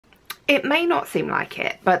It may not seem like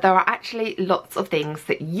it, but there are actually lots of things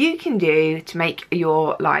that you can do to make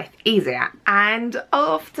your life easier. And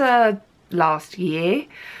after last year,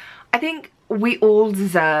 I think we all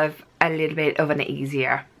deserve a little bit of an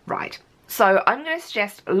easier ride. So I'm going to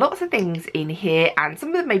suggest lots of things in here, and some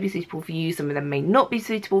of them may be suitable for you, some of them may not be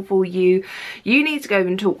suitable for you. You need to go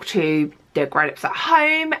and talk to the grown-ups at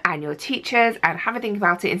home and your teachers and have a think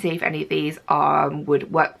about it and see if any of these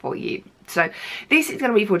would work for you. So this is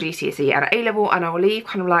going to be for GCSE and A Level, and I will leave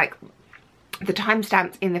kind of like the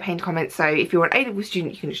timestamps in the pinned comments. So if you're an A Level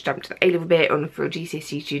student, you can just jump to the A Level bit, or if you're a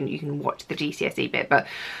GCSE student, you can watch the GCSE bit. But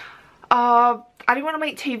I didn't want to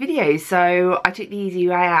make 2 videos, so I took the easy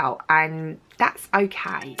way out, and that's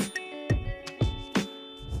okay.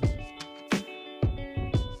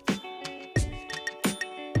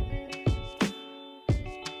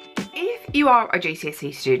 If you are a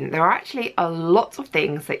GCSE student, there are actually a lot of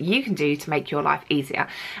things that you can do to make your life easier,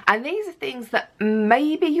 and these are things that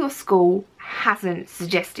maybe your school hasn't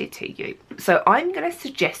suggested to you. So I'm going to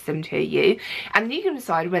suggest them to you, and you can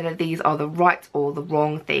decide whether these are the right or the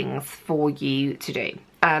wrong things for you to do.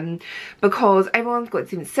 Because everyone's got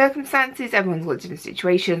different circumstances, everyone's got different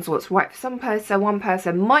situations. What's right for some person, one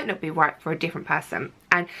person might not be right for a different person.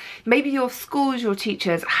 And maybe your schools, your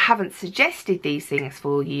teachers haven't suggested these things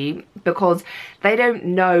for you because they don't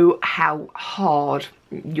know how hard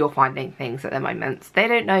you're finding things at the moment. They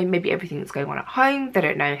don't know maybe everything that's going on at home. They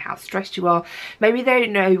don't know how stressed you are. Maybe they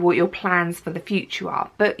don't know what your plans for the future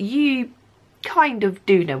are. But you kind of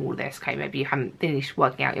do know all this. Okay, maybe you haven't finished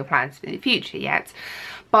working out your plans for the future yet,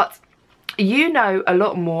 but you know a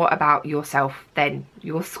lot more about yourself than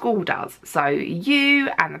your school does. So you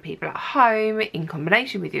and the people at home, in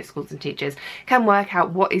combination with your schools and teachers, can work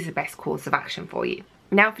out what is the best course of action for you.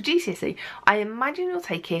 Now for GCSE, I imagine you're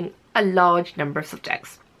taking a large number of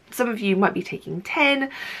subjects. Some of you might be taking 10,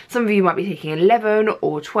 some of you might be taking 11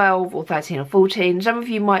 or 12 or 13 or 14. Some of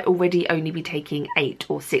you might already only be taking 8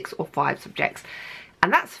 or 6 or 5 subjects,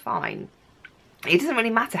 and that's fine. It doesn't really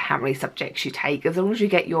matter how many subjects you take, as long as you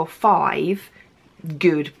get your 5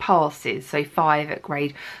 good passes, so 5 at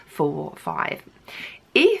grade 4, 5.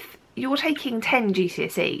 If you're taking 10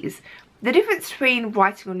 GCSEs, the difference between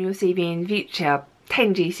writing on your CV in the future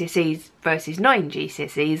 10 GCSEs versus 9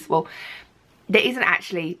 GCSEs, well, there isn't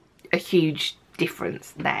actually a huge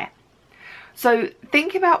difference there. So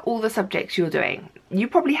think about all the subjects you're doing. You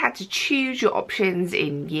probably had to choose your options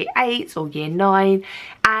in year 8 or year 9,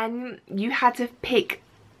 and you had to pick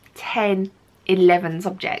 10, 11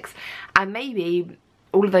 subjects, and maybe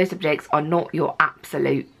all of those subjects are not your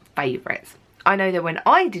absolute favourites. I know that when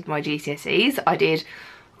I did my GCSEs, I did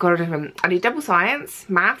double science,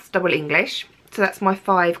 maths, double English, so that's my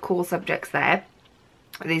 5 core subjects there.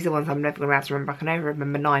 These are the ones I'm never going to be able to remember. I can only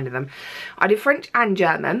remember 9 of them. I did French and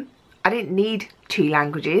German. I didn't need 2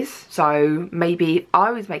 languages, so maybe if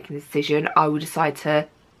I was making the decision, I would decide to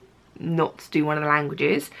not do one of the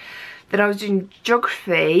languages. Then I was doing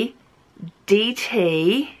geography,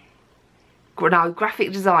 DT, no,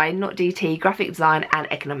 graphic design, not DT, graphic design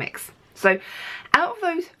and economics. So out of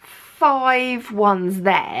those 5 ones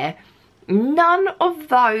there, none of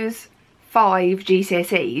those 5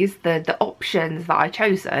 GCSEs, the options that I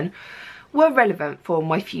chosen, were relevant for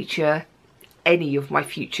my future, any of my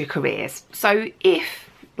future careers. So if,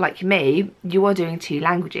 like me, you are doing 2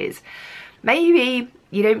 languages, maybe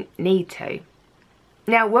you don't need to.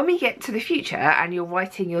 Now when we get to the future and you're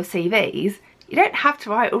writing your CVs, you don't have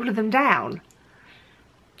to write all of them down.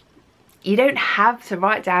 You don't have to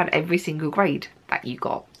write down every single grade that you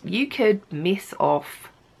got. You could miss off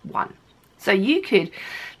 1. So you could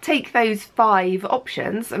take those 5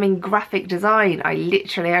 options. I mean, graphic design, I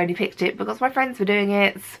literally only picked it because my friends were doing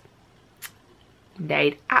it.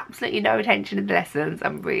 Paid absolutely no attention in the lessons.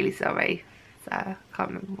 I'm really sorry. So I can't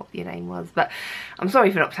remember what your name was, but I'm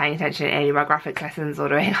sorry for not paying attention in any of my graphics lessons or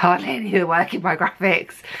doing hardly any of the work in my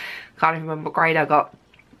graphics. Can't even remember what grade I got.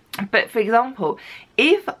 But for example,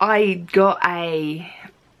 if I got a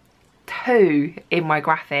 2 in my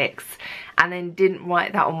graphics and then didn't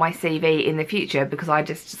write that on my CV in the future because I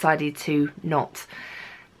just decided to not,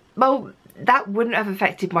 well, that wouldn't have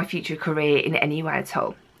affected my future career in any way at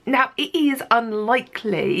all. Now, it is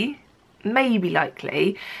unlikely, maybe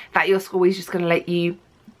likely, that your school is just going to let you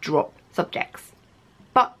drop subjects.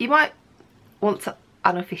 But you might want to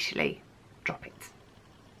unofficially drop it.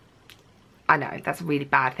 I know, that's a really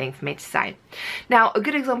bad thing for me to say. Now, a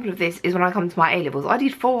good example of this is when I come to my A-levels. I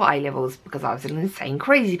did 4 A-levels because I was an insane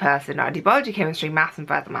crazy person. I did biology, chemistry, maths and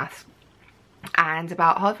further maths. And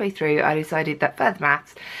about halfway through I decided that further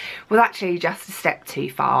maths was actually just a step too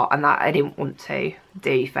far and that I didn't want to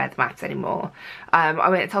do further maths anymore. I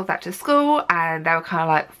went and told that to school and they were kind of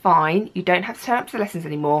like, fine, you don't have to turn up to the lessons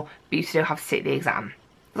anymore, but you still have to sit the exam.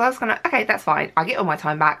 So I was kind of, okay, that's fine, I get all my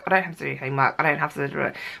time back, I don't have to do homework, I don't have to do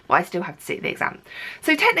it, but I still have to sit the exam.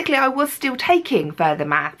 So technically I was still taking further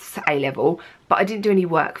maths A level, but I didn't do any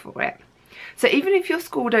work for it. So even if your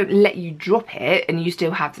school don't let you drop it and you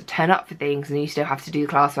still have to turn up for things and you still have to do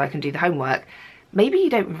the classwork and do the homework, maybe you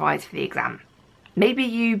don't revise for the exam. Maybe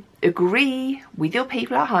you agree with your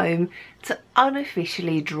people at home to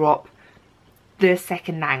unofficially drop the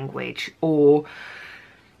second language or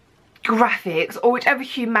graphics or whichever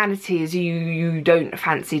humanities you don't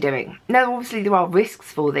fancy doing. Now obviously there are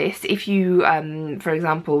risks for this. If you for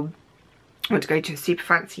example want to go to a super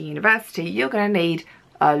fancy university, you're going to need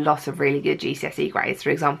a lot of really good GCSE grades.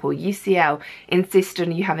 For example, UCL insist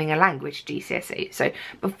on you having a language GCSE. So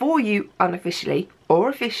before you unofficially or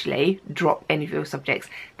officially drop any of your subjects,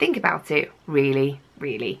 think about it really,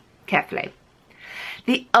 really carefully.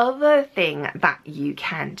 The other thing that you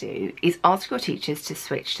can do is ask your teachers to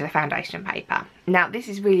switch to the foundation paper. Now this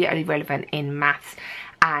is really only relevant in maths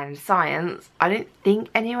and science. I don't think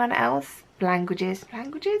anyone else, languages,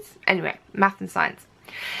 anyway, math and science.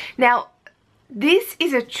 Now this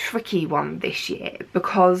is a tricky one this year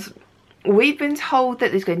because we've been told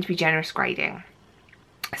that there's going to be generous grading.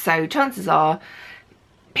 So chances are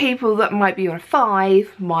people that might be on a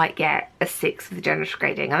 5 might get a 6 for the generous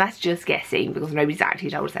grading, and that's just guessing because nobody's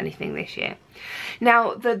actually told us anything this year.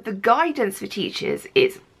 Now the guidance for teachers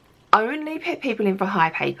is only put people in for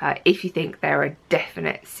high paper if you think they're a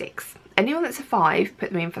definite 6. Anyone that's a 5,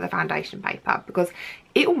 put them in for the foundation paper because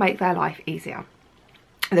it will make their life easier.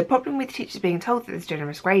 The problem with teachers being told that there's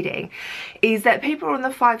generous grading is that people on the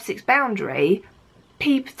 5-6 boundary,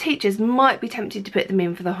 teachers might be tempted to put them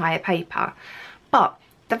in for the higher paper. But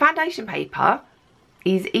the foundation paper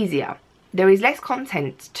is easier. There is less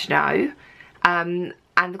content to know, and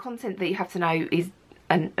the content that you have to know is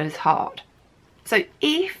as hard. So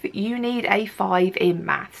if you need a 5 in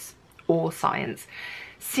maths or science,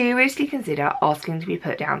 seriously consider asking to be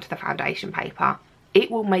put down to the foundation paper. It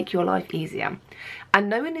will make your life easier, and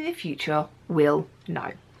no one in the future will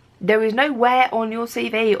know. There is nowhere on your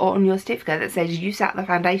CV or on your certificate that says you sat the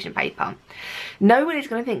foundation paper. No one is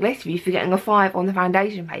going to think less of you for getting a 5 on the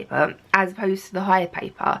foundation paper as opposed to the higher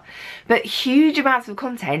paper, but huge amounts of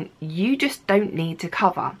content you just don't need to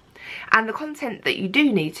cover. And the content that you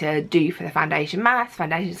do need to do for the foundation maths,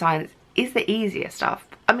 foundation science is the easier stuff.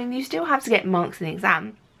 I mean, you still have to get marks in the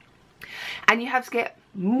exam, and you have to get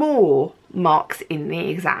more marks in the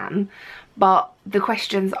exam, but the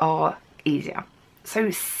questions are easier.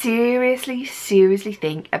 So seriously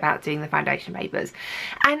think about doing the foundation papers.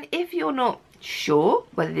 And if you're not sure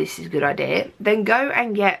whether this is a good idea, then go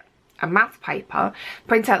and get a math paper,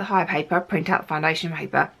 print out the higher paper, print out the foundation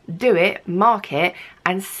paper, do it, mark it,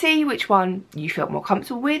 and see which one you felt more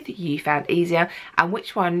comfortable with, you found easier, and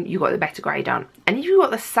which one you got the better grade on. And if you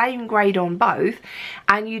got the same grade on both,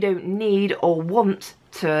 and you don't need or want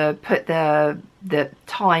to put the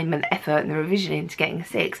time and effort and the revision into getting a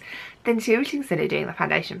 6, then seriously consider doing the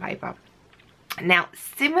foundation paper. Now,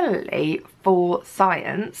 similarly for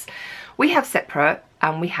science, we have separate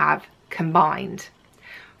and we have combined.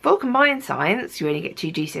 For combined science, you only get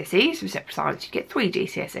 2 GCSEs. For separate science, you get 3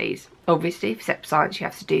 GCSEs. Obviously, for separate science, you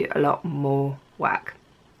have to do a lot more work.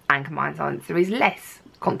 And combined science, there is less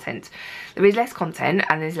content. There is less content,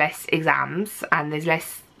 and there's less exams, and there's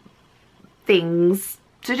less things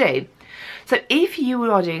to do. So if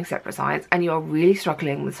you are doing separate science and you are really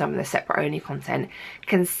struggling with some of the separate only content,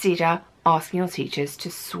 consider asking your teachers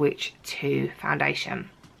to switch to foundation.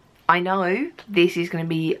 I know this is going to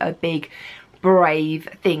be a big brave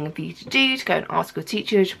thing for you to do, to go and ask your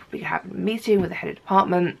teachers. You'll probably have a meeting with the head of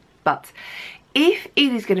department, but if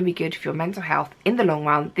it is going to be good for your mental health in the long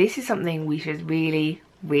run, this is something we should really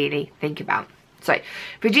think about. So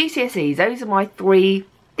for GCSEs, those are my 3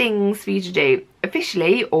 things for you to do.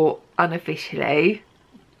 Officially or unofficially,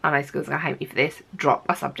 I know schools are going to hate me for this, drop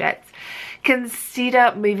a subject.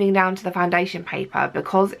 Consider moving down to the foundation paper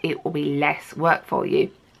because it will be less work for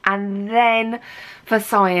you. And then for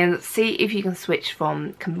science, see if you can switch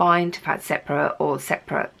from combined to separate or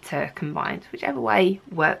separate to combined, whichever way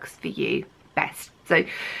works for you best. So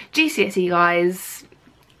GCSE guys,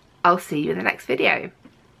 I'll see you in the next video.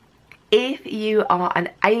 If you are an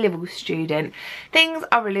A-level student, things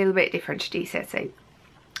are a little bit different to GCSE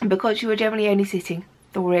because you are generally only sitting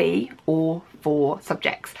 3 or 4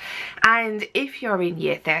 subjects. And if you're in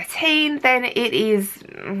year 13, then it is,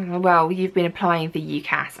 well, you've been applying for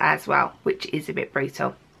UCAS as well, which is a bit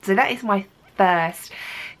brutal. So that is my first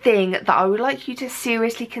thing that I would like you to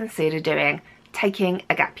seriously consider doing: taking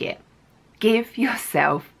a gap year. Give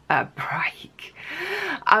yourself a break.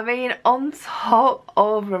 I mean, on top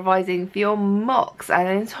of revising for your mocks, and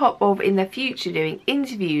on top of in the future doing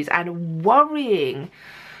interviews and worrying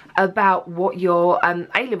about what your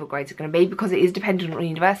A-level grades are going to be, because it is dependent on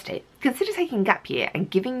university, consider taking a gap year and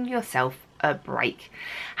giving yourself a break.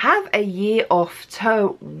 Have a year off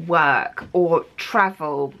to work or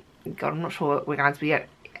travel. God, I'm not sure we're going to be at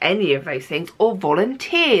any of those things, or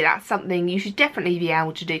volunteer. That's something you should definitely be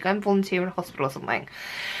able to do. Go and volunteer in a hospital or something.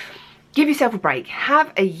 Give yourself a break.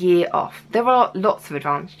 Have a year off. There are lots of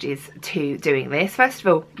advantages to doing this. First of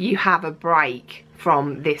all, you have a break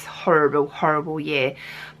from this horrible year,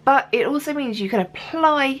 but it also means you can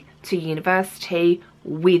apply to university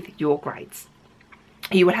with your grades.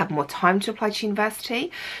 You will have more time to apply to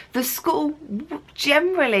university. The school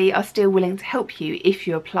generally are still willing to help you if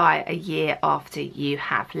you apply a year after you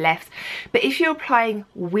have left. But if you're applying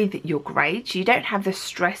with your grades, you don't have the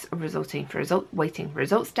stress of waiting for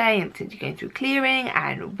results day and you're going through clearing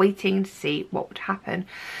and waiting to see what would happen.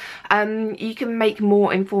 You can make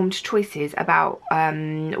more informed choices about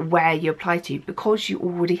where you apply to because you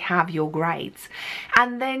already have your grades.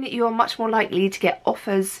 And then you're much more likely to get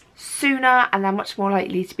offers sooner, and they're much more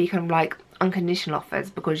likely to be kind of like unconditional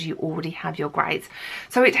offers because you already have your grades.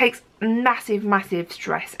 So it takes massive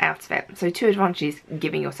stress out of it. So 2 advantages: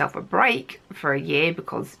 giving yourself a break for a year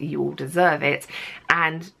because you all deserve it,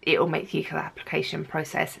 and it will make the application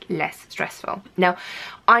process less stressful. Now,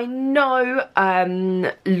 I know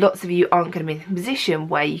lots of you aren't going to be in a position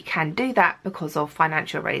where you can do that because of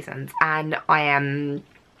financial reasons, and I am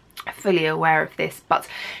fully aware of this, but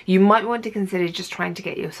you might want to consider just trying to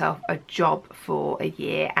get yourself a job for a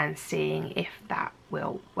year and seeing if that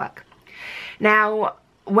will work. Now,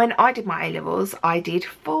 when I did my A-levels, I did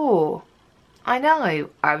 4. I know,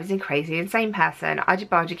 I was a crazy insane person. I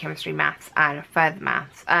did biology, chemistry, maths and further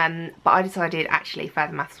maths, but I decided actually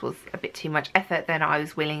further maths was a bit too much effort than I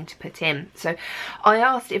was willing to put in. So I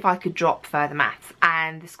asked if I could drop further maths,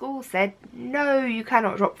 and the school said, no, you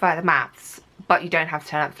cannot drop further maths, but you don't have to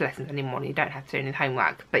turn up to lessons anymore, you don't have to do any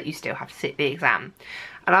homework, but you still have to sit the exam.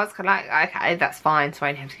 And I was kind of like, okay, that's fine, so I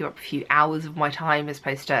only have to give up a few hours of my time as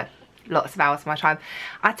opposed to lots of hours of my time.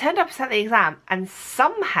 I turned up to sat the exam, and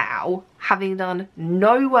somehow, having done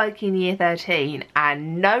no work in year 13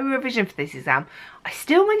 and no revision for this exam, I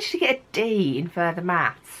still managed to get a D in further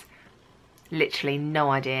maths. Literally no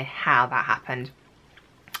idea how that happened.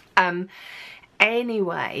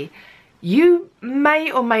 Anyway, you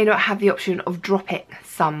may or may not have the option of dropping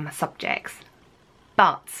some subjects,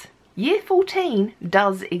 but year 14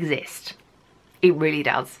 does exist. It really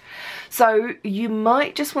does. So you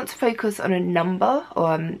might just want to focus on a number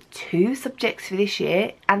or 2 subjects for this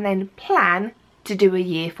year and then plan to do a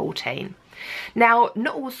year 14. Now,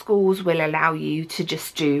 not all schools will allow you to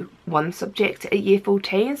just do 1 subject at year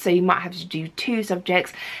 14, so you might have to do 2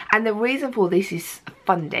 subjects, and the reason for this is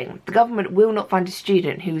funding. The government will not fund a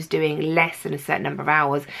student who's doing less than a certain number of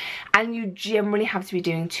hours, and you generally have to be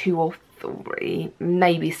doing 2 or 3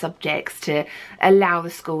 maybe subjects to allow the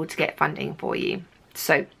school to get funding for you.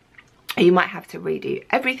 So you might have to redo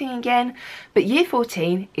everything again, but year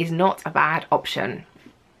 14 is not a bad option.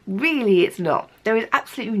 Really, it's not. There is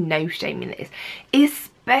absolutely no shame in this,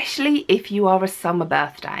 especially if you are a summer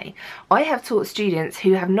birthday. I have taught students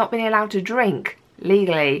who have not been allowed to drink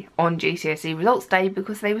legally on GCSE results day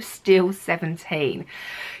because they were still 17.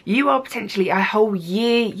 You are potentially a whole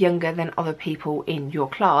year younger than other people in your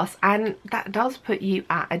class, and that does put you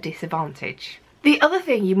at a disadvantage. The other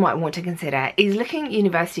thing you might want to consider is looking at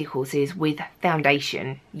university courses with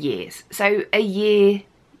foundation years, so a year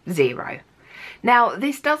 0. Now,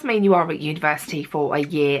 this does mean you are at university for a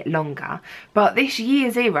year longer, but this year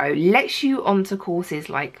 0 lets you onto courses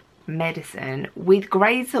like medicine with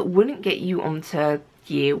grades that wouldn't get you onto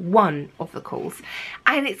year 1 of the course,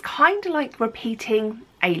 and it's kind of like repeating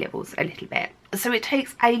A-levels a little bit. So it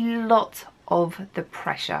takes a lot of the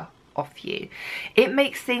pressure off you. It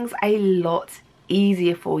makes things a lot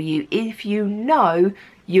easier for you if you know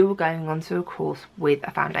you're going onto a course with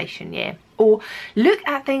a foundation year. Or look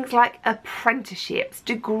at things like apprenticeships,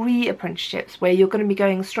 degree apprenticeships, where you're going to be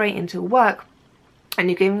going straight into work and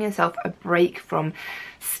you're giving yourself a break from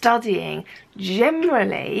studying.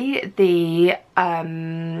 Generally, the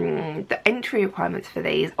entry requirements for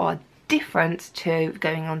these are different to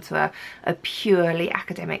going onto a purely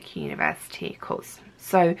academic university course.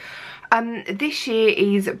 So this year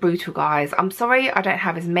is brutal, guys. I'm sorry I don't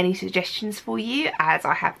have as many suggestions for you as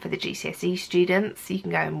I have for the GCSE students. You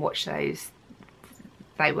can go and watch those.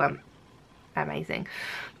 They were amazing.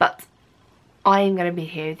 But I am going to be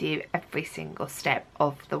here with you every single step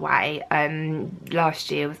of the way.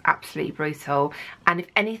 Last year was absolutely brutal, and if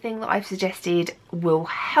anything that I've suggested will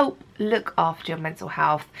help look after your mental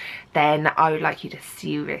health, then I would like you to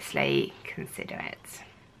seriously consider it.